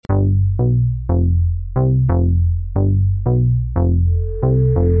The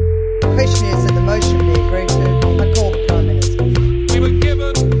question is that the motion be agreed to. I call the Prime Minister. We were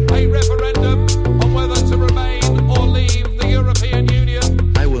given a referendum on whether to remain or leave the European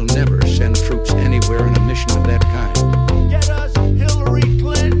Union. I will never send troops anywhere in a mission of that kind. Get us Hillary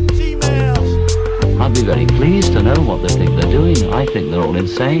Clinton's emails. I'd be very pleased to know what they think they're doing. I think they're all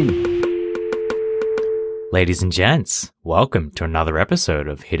insane. Ladies and gents, welcome to another episode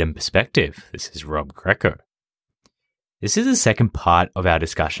of Hidden Perspective. This is Rob Greco. This is the second part of our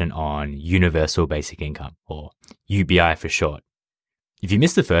discussion on Universal Basic Income, or UBI for short. If you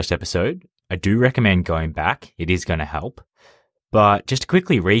missed the first episode, I do recommend going back. It is going to help. But just to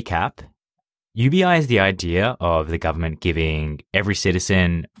quickly recap, UBI is the idea of the government giving every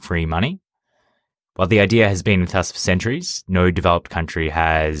citizen free money. While the idea has been with us for centuries, no developed country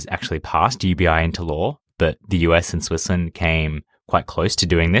has actually passed UBI into law, but the US and Switzerland came quite close to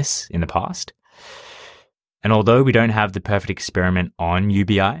doing this in the past. And although we don't have the perfect experiment on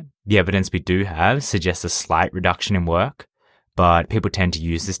UBI, the evidence we do have suggests a slight reduction in work, but people tend to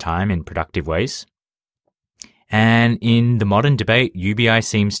use this time in productive ways. And in the modern debate, UBI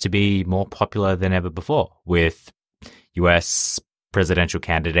seems to be more popular than ever before, with US presidential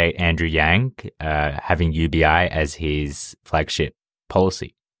candidate Andrew Yang having UBI as his flagship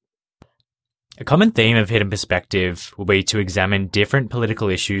policy. A common theme of Hidden Perspective will be to examine different political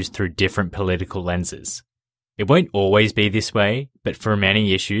issues through different political lenses. It won't always be this way, but for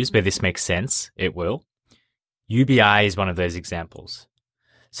many issues where this makes sense, it will. UBI is one of those examples.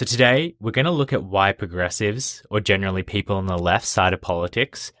 So today, we're going to look at why progressives, or generally people on the left side of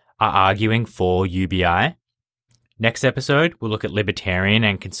politics, are arguing for UBI. Next episode, we'll look at libertarian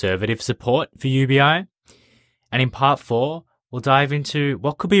and conservative support for UBI. And in part 4, we'll dive into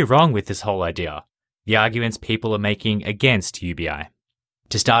what could be wrong with this whole idea, the arguments people are making against UBI.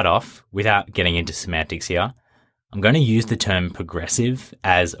 To start off, without getting into semantics here, I'm going to use the term progressive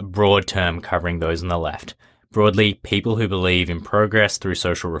as a broad term covering those on the left. Broadly, people who believe in progress through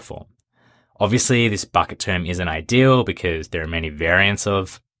social reform. Obviously, this bucket term isn't ideal because there are many variants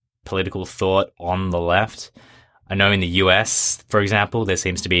of political thought on the left. I know in the US, for example, there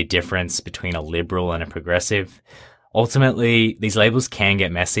seems to be a difference between a liberal and a progressive. Ultimately, these labels can get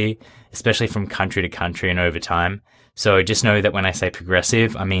messy, especially from country to country and over time. So just know that when I say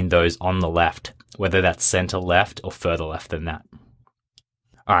progressive, I mean those on the left, whether that's center left or further left than that.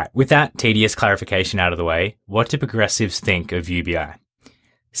 All right, with that tedious clarification out of the way, what do progressives think of UBI?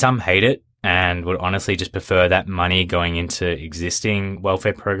 Some hate it and would honestly just prefer that money going into existing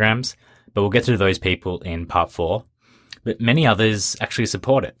welfare programs, but we'll get to those people in part 4. But many others actually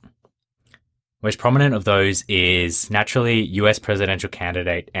support it. Most prominent of those is, naturally, US presidential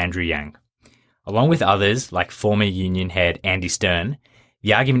candidate Andrew Yang. Along with others, like former union head Andy Stern,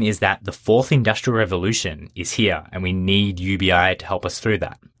 the argument is that the fourth industrial revolution is here and we need UBI to help us through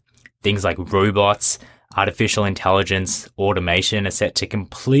that. Things like robots, artificial intelligence, automation are set to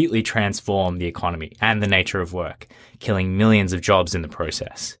completely transform the economy and the nature of work, killing millions of jobs in the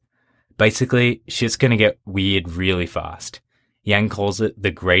process. Basically, shit's going to get weird really fast. Yang calls it the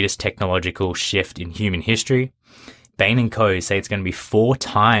greatest technological shift in human history. Bain & Co. say it's going to be 4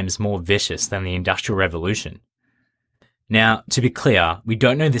 times more vicious than the Industrial Revolution. Now, to be clear, we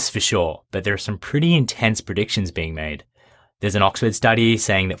don't know this for sure, but there are some pretty intense predictions being made. There's an Oxford study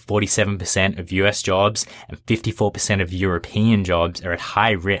saying that 47% of US jobs and 54% of European jobs are at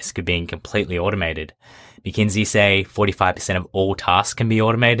high risk of being completely automated. McKinsey say 45% of all tasks can be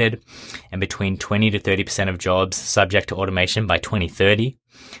automated, and between 20 to 30% of jobs subject to automation by 2030.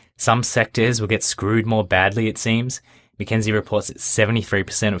 Some sectors will get screwed more badly, it seems. McKinsey reports that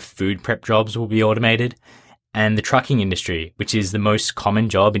 73% of food prep jobs will be automated, and the trucking industry, which is the most common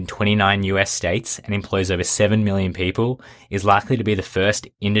job in 29 US states and employs over 7 million people, is likely to be the first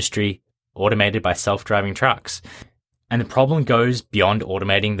industry automated by self-driving trucks. And the problem goes beyond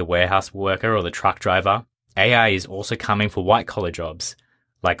automating the warehouse worker or the truck driver. AI is also coming for white-collar jobs,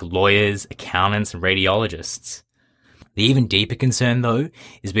 like lawyers, accountants, and radiologists. The even deeper concern, though,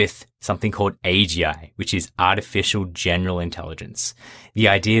 is with something called AGI, which is Artificial General Intelligence. The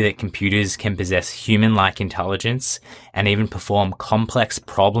idea that computers can possess human-like intelligence and even perform complex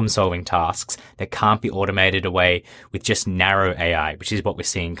problem-solving tasks that can't be automated away with just narrow AI, which is what we're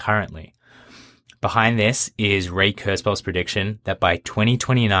seeing currently. Behind this is Ray Kurzweil's prediction that by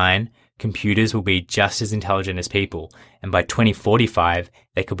 2029, computers will be just as intelligent as people, and by 2045,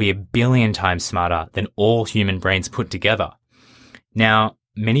 they could be 1 billion times smarter than all human brains put together. Now,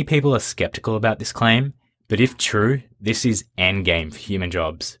 many people are skeptical about this claim, but if true, this is endgame for human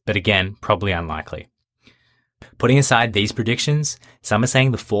jobs, but again, probably unlikely. Putting aside these predictions, some are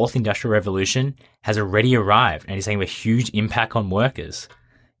saying the fourth industrial revolution has already arrived and is having a huge impact on workers.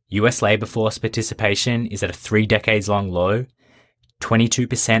 US labor force participation is at a 3 decades long low.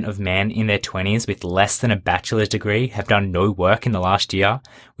 22% of men in their 20s with less than a bachelor's degree have done no work in the last year,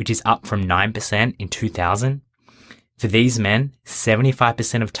 which is up from 9% in 2000. For these men,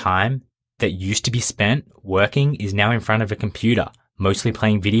 75% of time that used to be spent working is now in front of a computer, mostly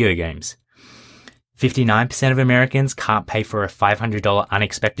playing video games. 59% of Americans can't pay for a $500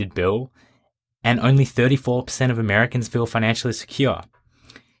 unexpected bill, and only 34% of Americans feel financially secure.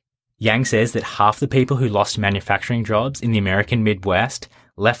 Yang says that half the people who lost manufacturing jobs in the American Midwest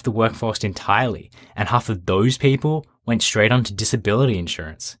left the workforce entirely, and half of those people went straight onto disability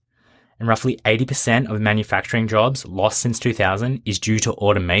insurance. And roughly 80% of manufacturing jobs lost since 2000 is due to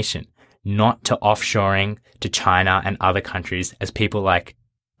automation, not to offshoring to China and other countries, as people like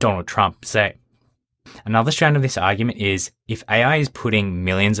Donald Trump say. Another strand of this argument is, if AI is putting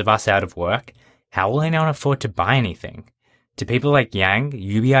millions of us out of work, how will anyone afford to buy anything? To people like Yang,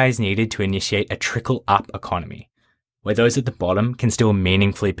 UBI is needed to initiate a trickle-up economy, where those at the bottom can still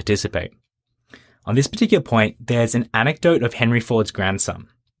meaningfully participate. On this particular point, there's an anecdote of Henry Ford's grandson.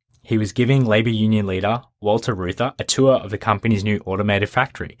 He was giving Labour Union leader Walter Reuther a tour of the company's new automated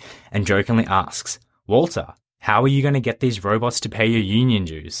factory and jokingly asks, "Walter, how are you going to get these robots to pay your union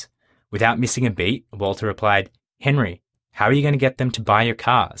dues?" Without missing a beat, Walter replied, "Henry, how are you going to get them to buy your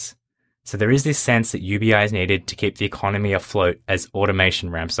cars?" So there is this sense that UBI is needed to keep the economy afloat as automation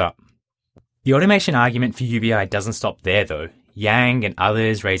ramps up. The automation argument for UBI doesn't stop there though. Yang and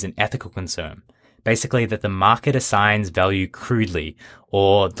others raise an ethical concern. Basically that the market assigns value crudely,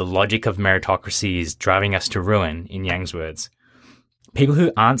 or the logic of meritocracy is driving us to ruin, in Yang's words. People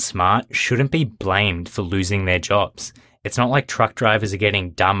who aren't smart shouldn't be blamed for losing their jobs. It's not like truck drivers are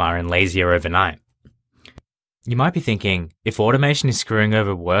getting dumber and lazier overnight. You might be thinking, if automation is screwing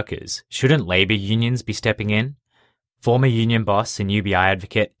over workers, shouldn't labour unions be stepping in? Former union boss and UBI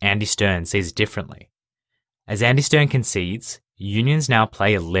advocate Andy Stern sees it differently. As Andy Stern concedes, unions now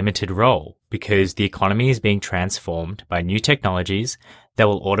play a limited role because the economy is being transformed by new technologies that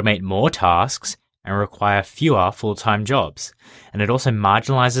will automate more tasks and require fewer full-time jobs, and it also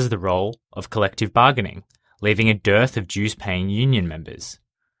marginalises the role of collective bargaining, leaving a dearth of dues-paying union members.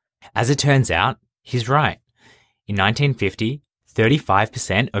 As it turns out, he's right. In 1950,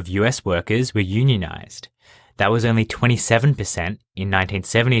 35% of US workers were unionised. That was only 27% in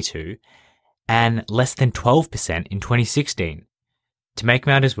 1972 and less than 12% in 2016. To make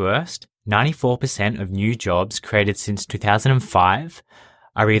matters worse, 94% of new jobs created since 2005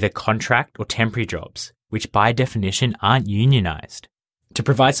 are either contract or temporary jobs, which by definition aren't unionised. To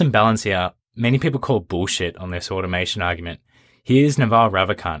provide some balance here, many people call bullshit on this automation argument. Here's Naval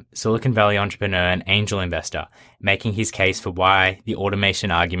Ravikant, Silicon Valley entrepreneur and angel investor, making his case for why the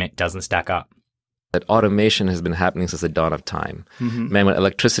automation argument doesn't stack up. That automation has been happening since the dawn of time. Mm-hmm. Man, when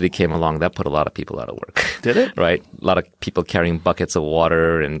electricity came along, that put a lot of people out of work. Did it? Right? A lot of people carrying buckets of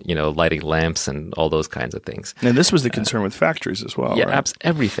water and, lighting lamps and all those kinds of things. And this was the concern with factories as well, yeah, right?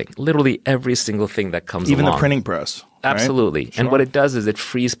 Everything. Literally every single thing that comes Even along. the printing press. Absolutely. Right? Sure. And what it does is it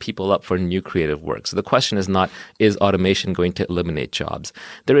frees people up for new creative work. So the question is not, is automation going to eliminate jobs?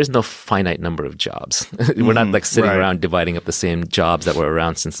 There is no finite number of jobs. We're not like sitting around dividing up the same jobs that were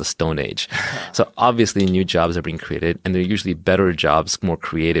around since the Stone Age. So obviously new jobs are being created, and they're usually better jobs, more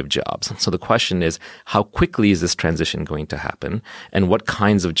creative jobs. So the question is, how quickly is this transition going to happen? And what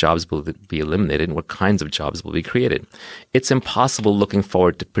kinds of jobs will be eliminated and what kinds of jobs will be created? It's impossible looking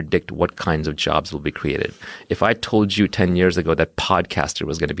forward to predict what kinds of jobs will be created. If I told you 10 years ago that podcaster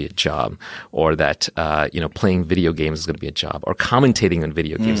was going to be a job, or that playing video games is going to be a job, or commentating on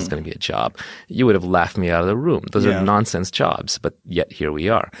video games is going to be a job, you would have laughed me out of the room. Those are nonsense jobs, but yet here we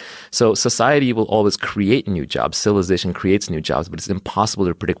are. So society will always create new jobs. Civilization creates new jobs, but it's impossible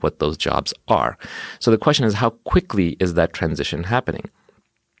to predict what those jobs are. So the question is, how quickly is that transition happening?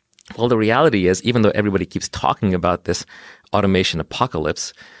 Well, the reality is, even though everybody keeps talking about this automation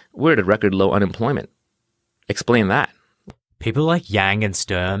apocalypse, we're at a record low unemployment. Explain that. People like Yang and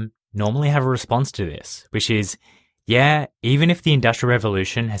Sturm normally have a response to this, which is, yeah, even if the Industrial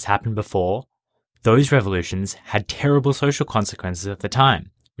Revolution has happened before, those revolutions had terrible social consequences at the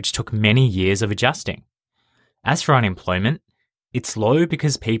time, which took many years of adjusting. As for unemployment, it's low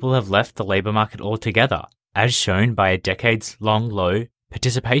because people have left the labour market altogether, as shown by a decades-long low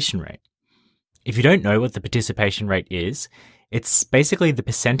participation rate. If you don't know what the participation rate is, it's basically the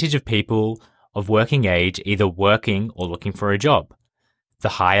percentage of people of working age either working or looking for a job. The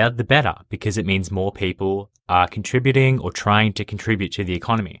higher, the better, because it means more people are contributing or trying to contribute to the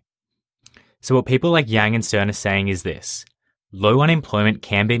economy. So what people like Yang and Stern are saying is this: low unemployment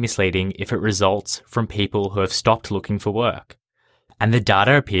can be misleading if it results from people who have stopped looking for work. And the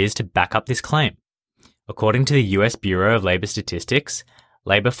data appears to back up this claim. According to the US Bureau of Labor Statistics,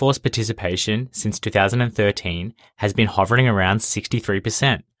 labour force participation since 2013 has been hovering around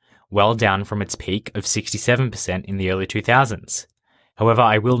 63%, well down from its peak of 67% in the early 2000s. However,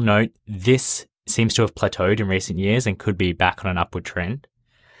 I will note this seems to have plateaued in recent years and could be back on an upward trend.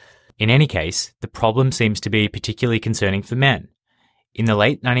 In any case, the problem seems to be particularly concerning for men. In the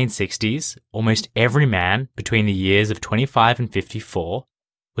late 1960s, almost every man between the years of 25 and 54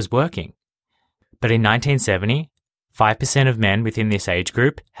 was working. But in 1970, 5% of men within this age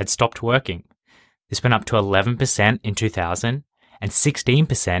group had stopped working. This went up to 11% in 2000 and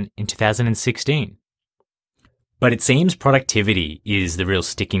 16% in 2016. But it seems productivity is the real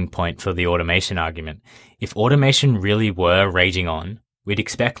sticking point for the automation argument. If automation really were raging on, we'd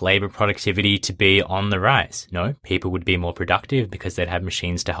expect labour productivity to be on the rise. No, people would be more productive because they'd have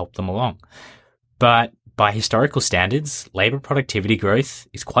machines to help them along. But by historical standards, labour productivity growth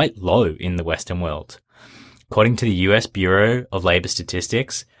is quite low in the Western world. According to the US Bureau of Labor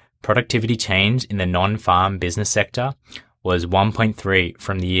Statistics, productivity change in the non-farm business sector was 1.3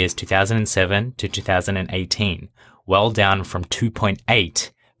 from the years 2007 to 2018, well down from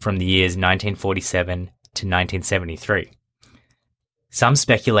 2.8 from the years 1947 to 1973. Some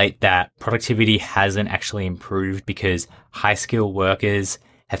speculate that productivity hasn't actually improved because high-skilled workers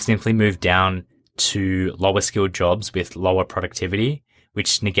have simply moved down to lower-skilled jobs with lower productivity,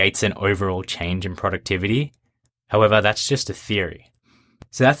 which negates an overall change in productivity. However, that's just a theory.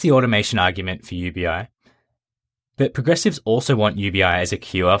 So that's the automation argument for UBI. But progressives also want UBI as a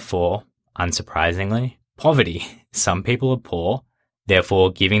cure for, unsurprisingly, poverty. Some people are poor,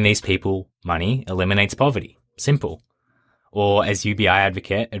 therefore giving these people money eliminates poverty. Simple. Or as UBI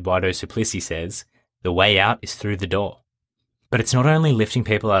advocate Eduardo Suplicy says, the way out is through the door. But it's not only lifting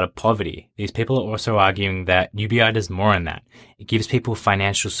people out of poverty. These people are also arguing that UBI does more than that. It gives people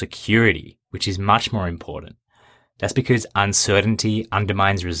financial security, which is much more important. That's because uncertainty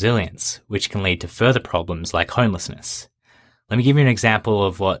undermines resilience, which can lead to further problems like homelessness. Let me give you an example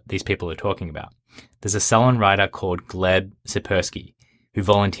of what these people are talking about. There's a salon writer called Gleb Sipersky, who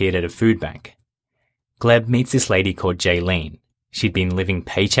volunteered at a food bank. Gleb meets this lady called Jaylene. She'd been living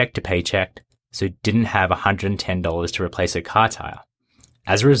paycheck to paycheck, so didn't have $110 to replace her car tire.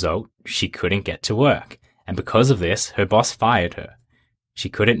 As a result, she couldn't get to work, and because of this, her boss fired her. She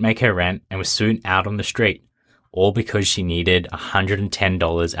couldn't make her rent and was soon out on the street, all because she needed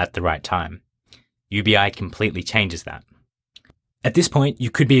 $110 at the right time. UBI completely changes that. At this point, you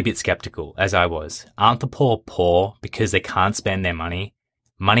could be a bit skeptical, as I was. Aren't the poor because they can't spend their money?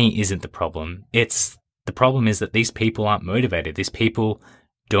 Money isn't the problem. The problem is that these people aren't motivated. These people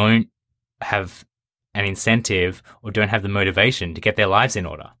don't have an incentive or don't have the motivation to get their lives in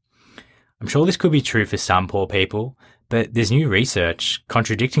order. I'm sure this could be true for some poor people, but there's new research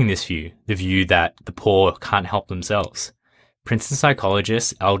contradicting this view, the view that the poor can't help themselves. Princeton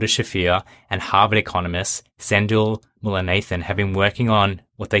psychologist Alder Shafir and Harvard economist Sendhil Mullainathan have been working on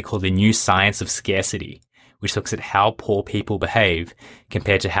what they call the new science of scarcity, which looks at how poor people behave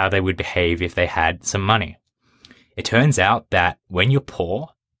compared to how they would behave if they had some money. It turns out that when you're poor,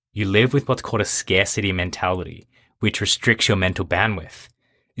 you live with what's called a scarcity mentality, which restricts your mental bandwidth.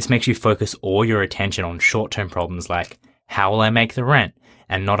 This makes you focus all your attention on short-term problems like, how will I make the rent?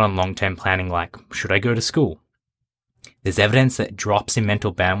 And not on long-term planning like, should I go to school? There's evidence that drops in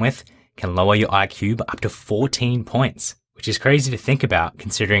mental bandwidth can lower your IQ by up to 14 points, which is crazy to think about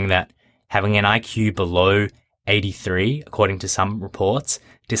considering that having an IQ below 83, according to some reports,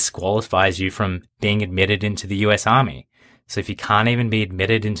 disqualifies you from being admitted into the US Army. So if you can't even be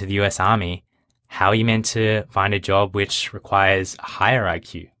admitted into the US Army, how are you meant to find a job which requires a higher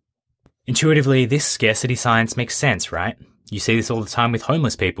IQ? Intuitively, this scarcity science makes sense, right? You see this all the time with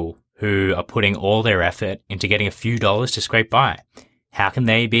homeless people who are putting all their effort into getting a few dollars to scrape by. How can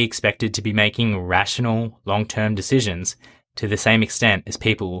they be expected to be making rational, long-term decisions to the same extent as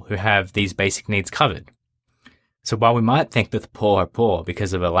people who have these basic needs covered? So while we might think that the poor are poor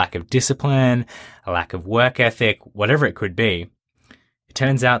because of a lack of discipline, a lack of work ethic, whatever it could be, it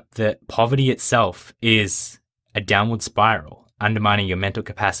turns out that poverty itself is a downward spiral, undermining your mental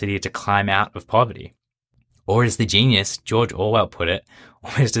capacity to climb out of poverty. Or as the genius George Orwell put it,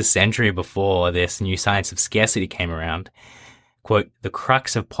 almost a century before this new science of scarcity came around, quote, "The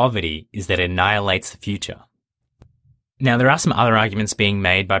crux of poverty is that it annihilates the future." Now, there are some other arguments being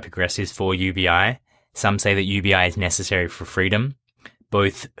made by progressives for UBI. Some say that UBI is necessary for freedom,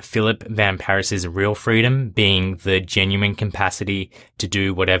 both Philip Van Paris's real freedom being the genuine capacity to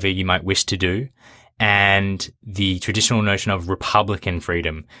do whatever you might wish to do, and the traditional notion of Republican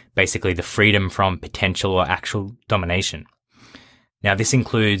freedom, basically the freedom from potential or actual domination. Now, this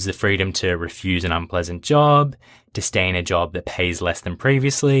includes the freedom to refuse an unpleasant job, to stay in a job that pays less than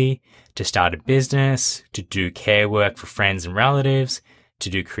previously, to start a business, to do care work for friends and relatives, to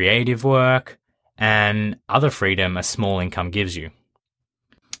do creative work, and other freedom a small income gives you.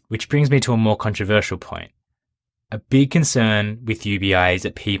 Which brings me to a more controversial point. A big concern with UBI is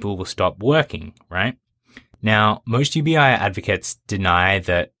that people will stop working, right? Now, most UBI advocates deny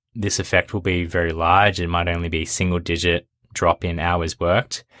that this effect will be very large. It might only be single-digit drop in hours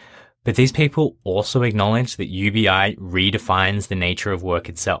worked. But these people also acknowledge that UBI redefines the nature of work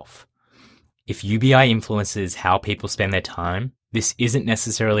itself. If UBI influences how people spend their time, this isn't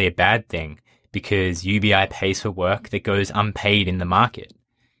necessarily a bad thing because UBI pays for work that goes unpaid in the market.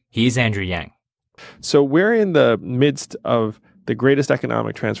 Here's Andrew Yang. So we're in the midst of the greatest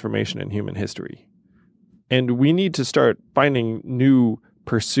economic transformation in human history. And we need to start finding new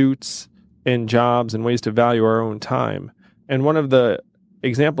pursuits and jobs and ways to value our own time. And one of the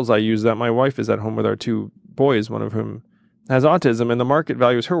examples I use that my wife is at home with our two boys, one of whom has autism, and the market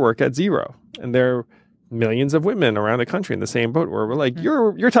values her work at zero. And there are millions of women around the country in the same boat where we're like,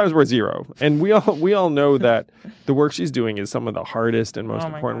 your time's worth zero. And we all know that the work she's doing is some of the hardest and most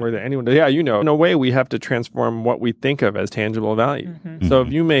important work that anyone does. Yeah, you know, in a way, we have to transform what we think of as tangible value. So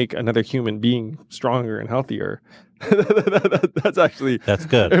if you make another human being stronger and healthier, that's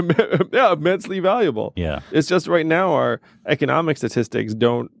good. Yeah, immensely valuable. Yeah. It's just right now our economic statistics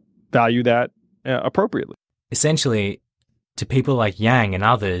don't value that appropriately. Essentially, to people like Yang and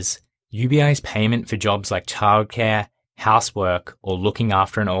others, UBI's payment for jobs like childcare, housework, or looking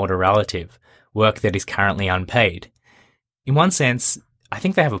after an older relative, work that is currently unpaid. In one sense, I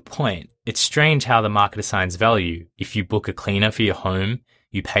think they have a point. It's strange how the market assigns value. If you book a cleaner for your home,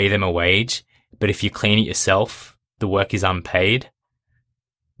 you pay them a wage, but if you clean it yourself, the work is unpaid.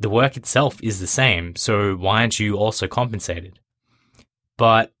 The work itself is the same, so why aren't you also compensated?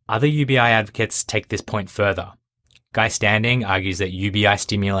 But other UBI advocates take this point further. Guy Standing argues that UBI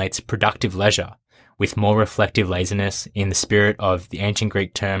stimulates productive leisure, with more reflective laziness in the spirit of the ancient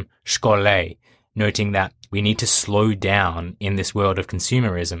Greek term schole, noting that we need to slow down in this world of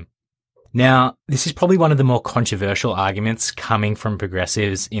consumerism. Now, this is probably one of the more controversial arguments coming from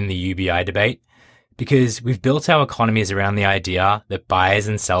progressives in the UBI debate, because we've built our economies around the idea that buyers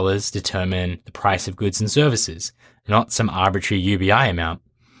and sellers determine the price of goods and services, not some arbitrary UBI amount.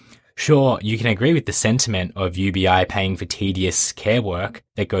 Sure, you can agree with the sentiment of UBI paying for tedious care work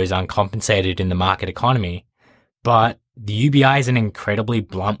that goes uncompensated in the market economy, but the UBI is an incredibly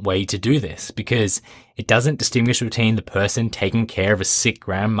blunt way to do this because it doesn't distinguish between the person taking care of a sick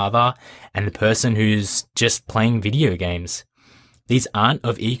grandmother and the person who's just playing video games. These aren't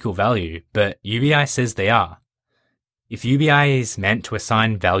of equal value, but UBI says they are. If UBI is meant to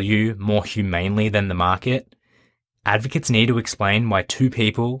assign value more humanely than the market, advocates need to explain why two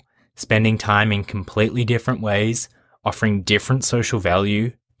people spending time in completely different ways, offering different social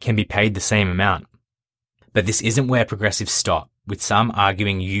value, can be paid the same amount. But this isn't where progressives stop, with some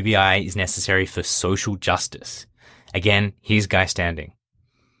arguing UBI is necessary for social justice. Again, here's Guy Standing.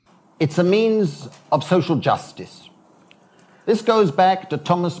 It's a means of social justice. This goes back to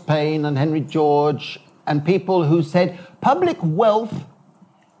Thomas Paine and Henry George and people who said public wealth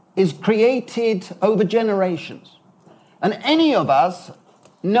is created over generations. And any of us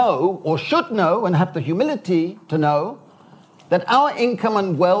know, or should know, and have the humility to know, that our income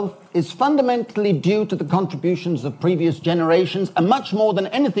and wealth is fundamentally due to the contributions of previous generations, and much more than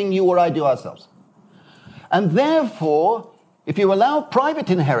anything you or I do ourselves. And therefore, if you allow private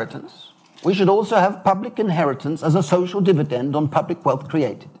inheritance, we should also have public inheritance as a social dividend on public wealth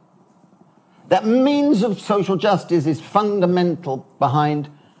created. That means of social justice is fundamental behind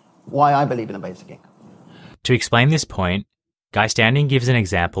why I believe in a basic income. To explain this point, Guy Standing gives an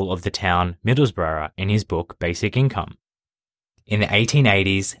example of the town Middlesbrough in his book Basic Income. In the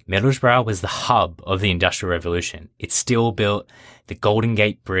 1880s, Middlesbrough was the hub of the Industrial Revolution. It still built the Golden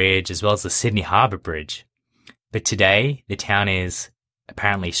Gate Bridge as well as the Sydney Harbour Bridge. But today, the town is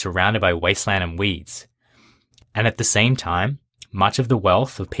apparently surrounded by wasteland and weeds. And at the same time, much of the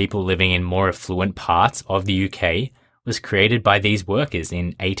wealth of people living in more affluent parts of the UK was created by these workers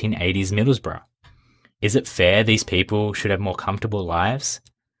in 1880s Middlesbrough. Is it fair these people should have more comfortable lives?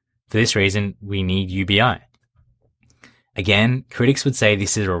 For this reason, we need UBI. Again, critics would say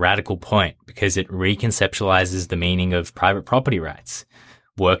this is a radical point because it reconceptualizes the meaning of private property rights.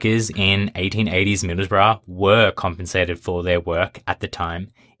 Workers in 1880s Middlesbrough were compensated for their work at the time,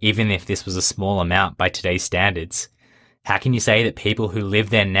 even if this was a small amount by today's standards. How can you say that people who live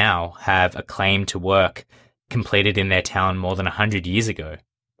there now have a claim to work completed in their town more than 100 years ago?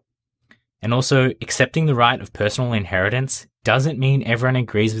 And also, accepting the right of personal inheritance doesn't mean everyone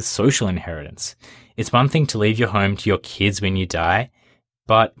agrees with social inheritance. It's one thing to leave your home to your kids when you die,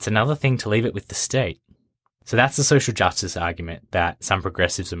 but it's another thing to leave it with the state. So that's the social justice argument that some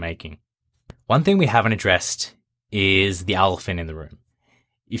progressives are making. One thing we haven't addressed is the elephant in the room.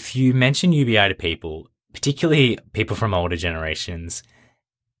 If you mention UBI to people, particularly people from older generations,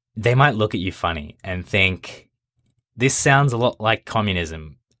 they might look at you funny and think, this sounds a lot like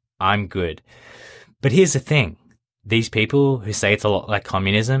communism. I'm good. But here's the thing. These people who say it's a lot like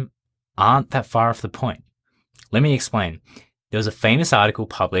communism aren't that far off the point. Let me explain. There was a famous article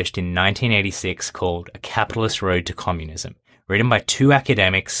published in 1986 called A Capitalist Road to Communism, written by two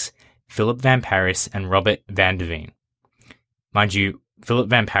academics, Philip Van Parijs and Robert Van der Veen. Mind you, Philip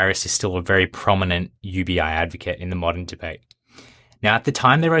Van Parijs is still a very prominent UBI advocate in the modern debate. Now, at the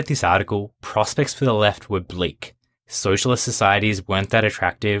time they wrote this article, prospects for the left were bleak. Socialist societies weren't that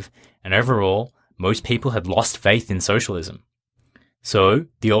attractive, and overall, most people had lost faith in socialism. So,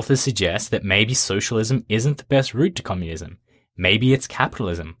 the authors suggest that maybe socialism isn't the best route to communism. Maybe it's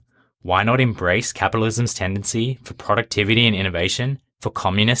capitalism. Why not embrace capitalism's tendency for productivity and innovation for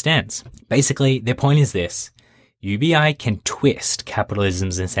communist ends? Basically, their point is this. UBI can twist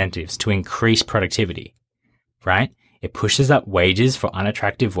capitalism's incentives to increase productivity, right? It pushes up wages for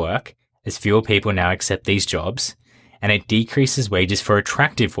unattractive work as fewer people now accept these jobs, and it decreases wages for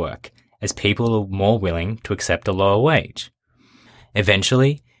attractive work as people are more willing to accept a lower wage.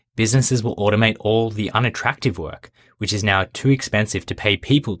 Eventually, businesses will automate all the unattractive work, which is now too expensive to pay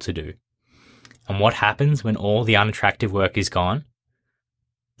people to do. And what happens when all the unattractive work is gone?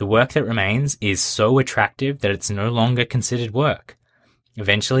 The work that remains is so attractive that it's no longer considered work.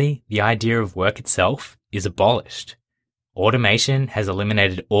 Eventually, the idea of work itself is abolished. Automation has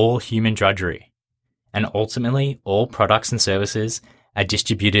eliminated all human drudgery. And ultimately, all products and services are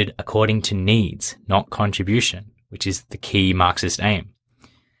distributed according to needs, not contribution, which is the key Marxist aim.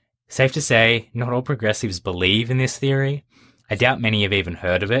 Safe to say, not all progressives believe in this theory. I doubt many have even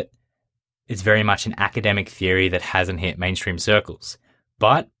heard of it. It's very much an academic theory that hasn't hit mainstream circles.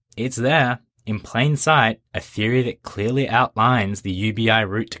 But it's there, in plain sight, a theory that clearly outlines the UBI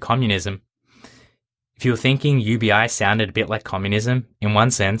route to communism. If you're thinking UBI sounded a bit like communism, in one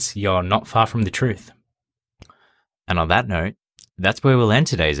sense, you're not far from the truth. And on that note, that's where we'll end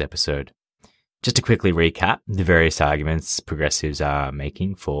today's episode. Just to quickly recap the various arguments progressives are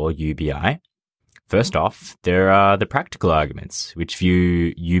making for UBI. First off, there are the practical arguments, which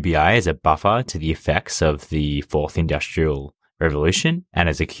view UBI as a buffer to the effects of the Fourth Industrial Revolution and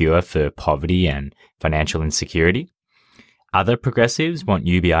as a cure for poverty and financial insecurity. Other progressives want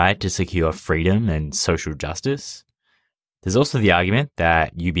UBI to secure freedom and social justice. There's also the argument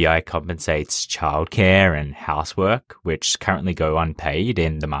that UBI compensates childcare and housework, which currently go unpaid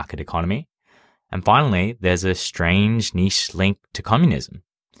in the market economy. And finally, there's a strange niche link to communism.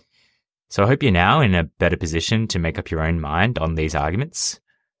 So I hope you're now in a better position to make up your own mind on these arguments.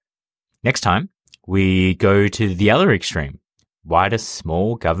 Next time, we go to the other extreme. Why do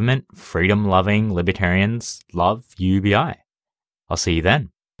small government, freedom-loving libertarians love UBI? I'll see you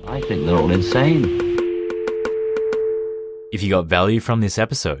then. I think they're all insane. If you got value from this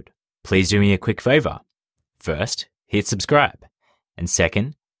episode, please do me a quick favor. First, hit subscribe. And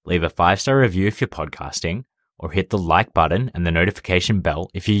second, leave a 5-star review if you're podcasting, or hit the like button and the notification bell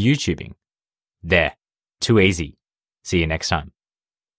if you're YouTubing. There. Too easy. See you next time.